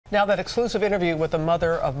Now that exclusive interview with the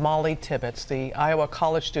mother of Mollie Tibbetts, the Iowa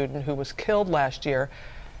college student who was killed last year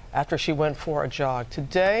after she went for a jog.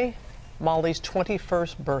 Today, Mollie's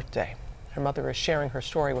 21st birthday. Her mother is sharing her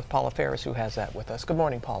story with Paula Ferris, who has that with us. Good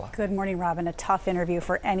morning, Paula. Good morning, Robin. A tough interview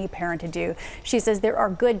for any parent to do. She says there are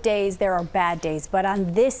good days, there are bad days, but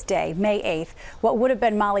on this day, May 8th, what would have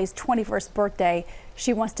been Mollie's 21st birthday,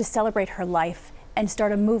 she wants to celebrate her life and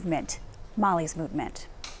start a movement, Mollie's movement.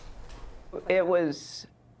 It was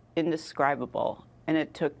indescribable, and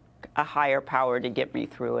it took a higher power to get me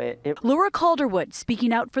through it. Laura Caulderwood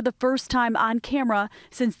speaking out for the first time on camera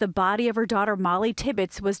since the body of her daughter Mollie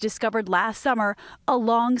Tibbetts was discovered last summer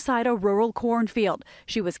alongside a rural cornfield.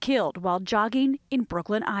 She was killed while jogging in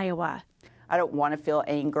Brooklyn, Iowa. I don't want to feel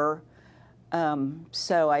anger,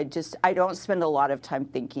 so I don't spend a lot of time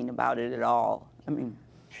thinking about it at all. I mean,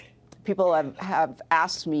 people have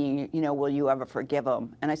asked me, will you ever forgive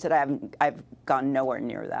him? And I said I've gone nowhere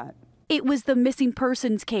near that. It was the missing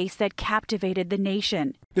persons case that captivated the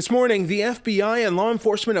nation. This morning, the FBI and law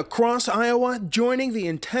enforcement across Iowa joining the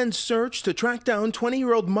intense search to track down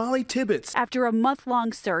 20-year-old Mollie Tibbetts. After a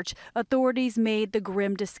month-long search, authorities made the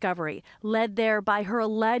grim discovery, led there by her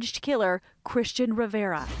alleged killer, Christian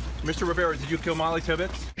Rivera. Mr. Rivera, did you kill Mollie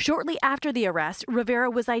Tibbetts? Shortly after the arrest, Rivera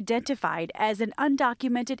was identified as an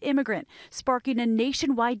undocumented immigrant, sparking a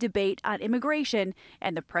nationwide debate on immigration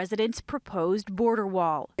and the president's proposed border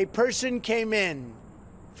wall. A person came in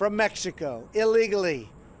from Mexico illegally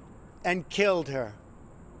and killed her.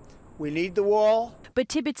 We need the wall. But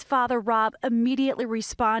Tibbetts' father, Rob, immediately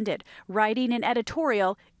responded, writing an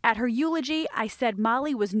editorial, "At her eulogy, I said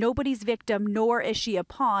Mollie was nobody's victim, nor is she a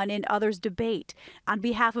pawn in others' debate. On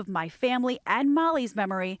behalf of my family and Mollie's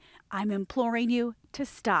memory, I'm imploring you to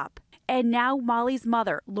stop." And now Mollie's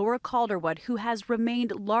mother, Laura Caulderwood, who has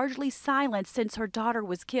remained largely silent since her daughter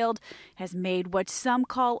was killed, has made what some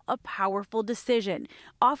call a powerful decision,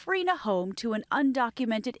 offering a home to an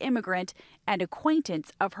undocumented immigrant and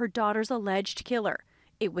acquaintance of her daughter's alleged killer.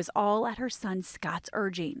 It was all at her son Scott's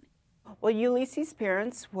urging. Well, Ulysses'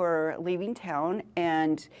 parents were leaving town,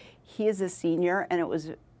 and he is a senior, and it was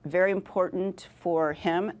very important for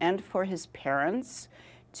him and for his parents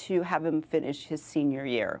to have him finish his senior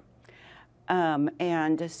year.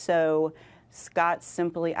 And so Scott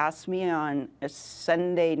simply asked me on a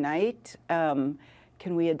Sunday night, can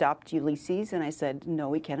we adopt Ulysses? And I said, no,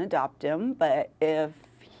 we can't adopt him, but if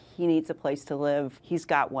he needs a place to live, he's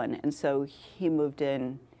got one. And so he moved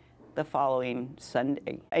in the following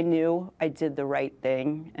Sunday. I knew I did the right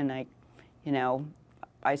thing, and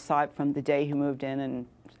I saw it from the day he moved in, and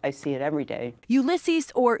I see it every day.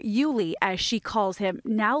 Ulysses, or Yuli as she calls him,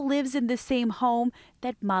 now lives in the same home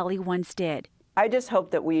that Mollie once did. I just hope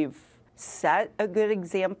that we've set a good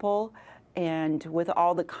example, and with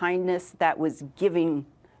all the kindness that was giving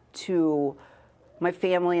to my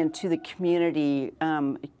family and to the community,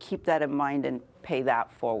 keep that in mind and pay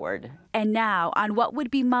that forward. And now, on what would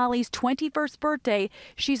be Mollie's 21st birthday,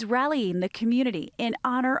 she's rallying the community in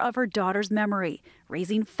honor of her daughter's memory,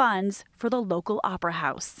 raising funds for the local opera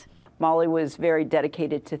house. Mollie was very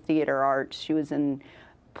dedicated to theater art. She was in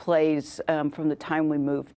plays from the time we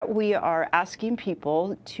moved. We are asking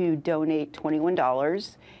people to donate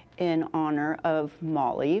 $21 in honor of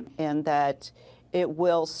Mollie, and that it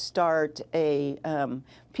will start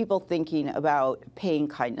people thinking about paying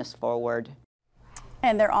kindness forward.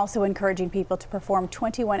 And they're also encouraging people to perform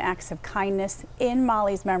 21 acts of kindness in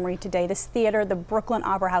Mollie's memory today. This theater, the Brooklyn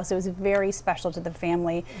Opera House, it was very special to the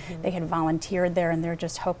family. They had volunteered there, and they're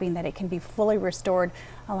just hoping that it can be fully restored,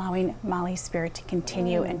 allowing Mollie's spirit to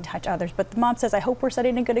continue and touch others. But the mom says, I hope we're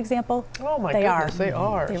setting a good example. Oh my goodness, they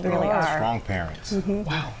are. They really are. Strong parents.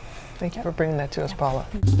 Wow. Thank you for bringing that to us, Paula.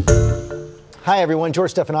 Hi, everyone.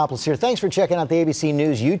 George Stephanopoulos here. Thanks for checking out the ABC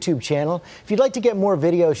News YouTube channel. If you'd like to get more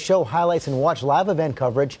videos, show highlights, and watch live event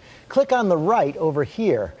coverage, click on the right over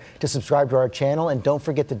here to subscribe to our channel. And don't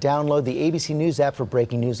forget to download the ABC News app for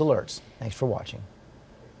breaking news alerts. Thanks for watching.